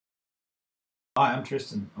Hi, I'm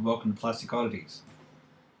Tristan and welcome to Plastic Oddities.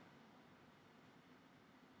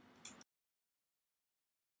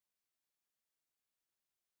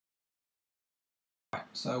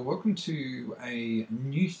 So welcome to a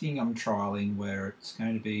new thing I'm trialing where it's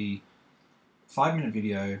going to be a 5-minute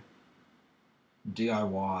video,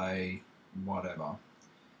 DIY, whatever.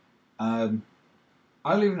 I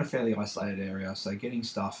live in a fairly isolated area, so getting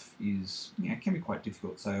stuff can be quite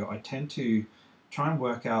difficult. So I tend to try and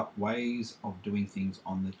work out ways of doing things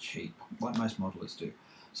on the cheap, like most modelers do.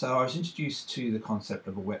 So I was introduced to the concept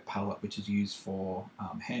of a wet palette, which is used for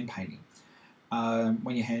hand painting.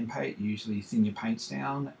 When you hand paint, you usually thin your paints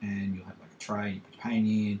down, and you'll have like a tray. You put your paint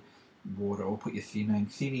in, water, or put your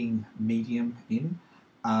thinning medium in,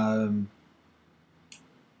 and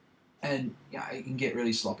it can get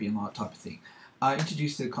really sloppy and that type of thing. I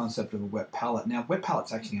introduced the concept of a wet palette. Now, wet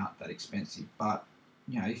palettes actually aren't that expensive, but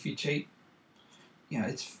if you're cheap,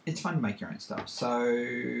 it's fun to make your own stuff.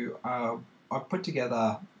 So I've put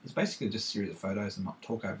together, it's basically just a series of photos and not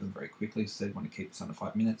talk over them very quickly, so I want to keep this under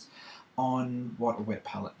 5 minutes, on what a wet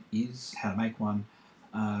palette is, how to make one,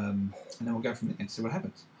 and then we'll go from there and see what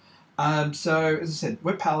happens. So as I said,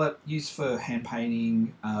 wet palette used for hand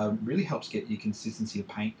painting really helps get your consistency of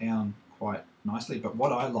paint down quite nicely, but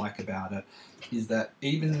what I like about it is that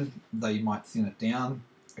even though you might thin it down,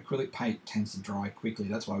 acrylic paint tends to dry quickly.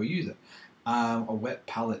 That's why we use it. A wet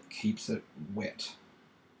palette keeps it wet,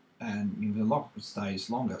 and the lock stays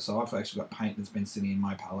longer. So I've actually got paint that's been sitting in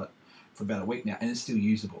my palette for about a week now, and it's still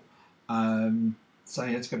usable. So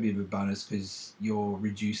it's going to be a bit of a bonus because you're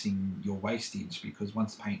reducing your wastage, because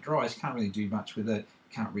once the paint dries, you can't really do much with it.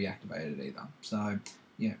 You can't reactivate it either. So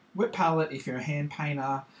yeah, wet palette, if you're a hand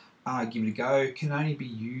painter, give it a go. Can only be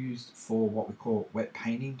used for what we call wet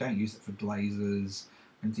painting. Don't use it for glazes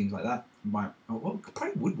and things like that. Well, it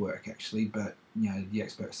probably would work actually, but the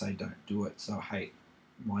experts say don't do it. So hey,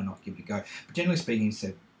 why not give it a go? But generally speaking,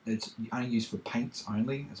 it's only used for paints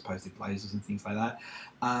only, as opposed to glazes and things like that.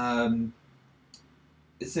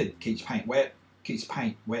 It keeps paint wet. Keeps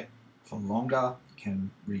paint wet for longer. You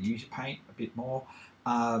can reuse your paint a bit more.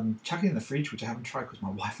 Chuck it in the fridge, which I haven't tried because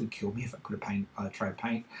my wife would kill me if I put a tray of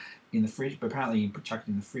paint in the fridge. But apparently you can chuck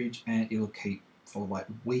it in the fridge and it'll keep for like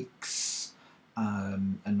weeks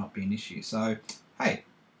and not be an issue. So hey,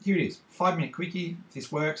 here it is, 5-minute quickie. If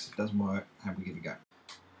this works, if it doesn't work, have we give it a go.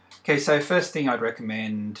 Okay, so first thing I'd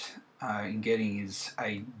recommend in getting is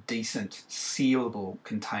a decent sealable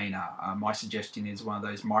container. My suggestion is one of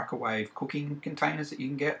those microwave cooking containers that you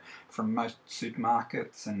can get from most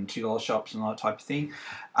supermarkets and $2 shops and all that type of thing.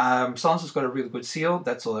 As long as it's got a really good seal,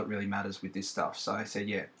 that's all that really matters with this stuff. So I said,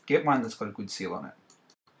 yeah, get one that's got a good seal on it.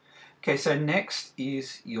 Okay, so next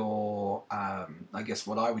is your, I guess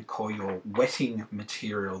what I would call your wetting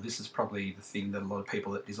material. This is probably the thing that a lot of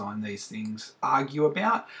people that design these things argue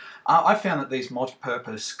about. I found that these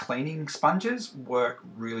multi-purpose cleaning sponges work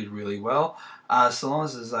really, really well, so long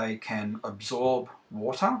as they can absorb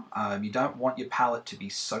water. You don't want your palette to be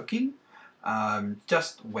soaking.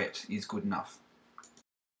 Just wet is good enough.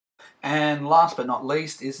 And last but not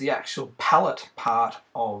least is the actual palette part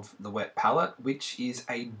of the wet palette, which is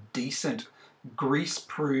a decent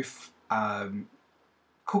grease-proof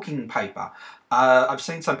cooking paper. I've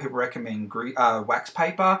seen some people recommend wax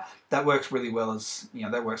paper. That works really well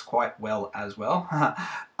that works quite well as well.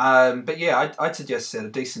 But yeah, I'd suggest a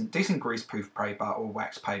decent grease-proof paper or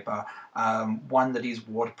wax paper, one that is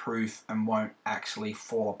waterproof and won't actually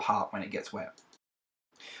fall apart when it gets wet.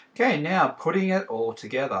 Okay, now putting it all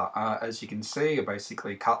together. As you can see, I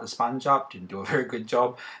basically cut the sponge up, didn't do a very good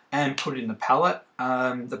job, and put it in the palette.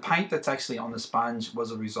 The paint that's actually on the sponge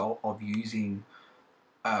was a result of using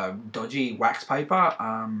dodgy wax paper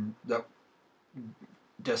that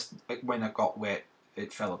just, when it got wet,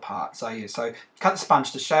 it fell apart. So yeah, so cut the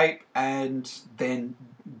sponge to shape and then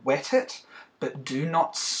wet it, but do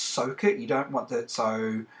not soak it. You don't want that,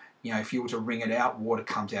 so if you were to wring it out, water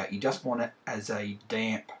comes out. You just want it as a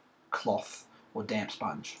damp cloth or damp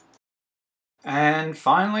sponge. And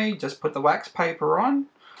finally, just put the wax paper on.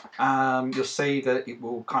 You'll see that it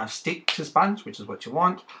will kind of stick to sponge, which is what you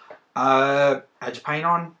want. Add your paint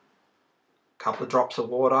on, a couple of drops of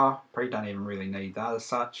water. Probably don't even really need that as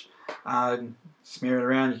such. Smear it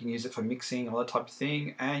around. You can use it for mixing, all that type of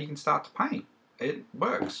thing, and you can start to paint. It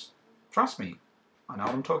works. Trust me, I know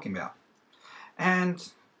what I'm talking about. And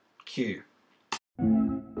cue.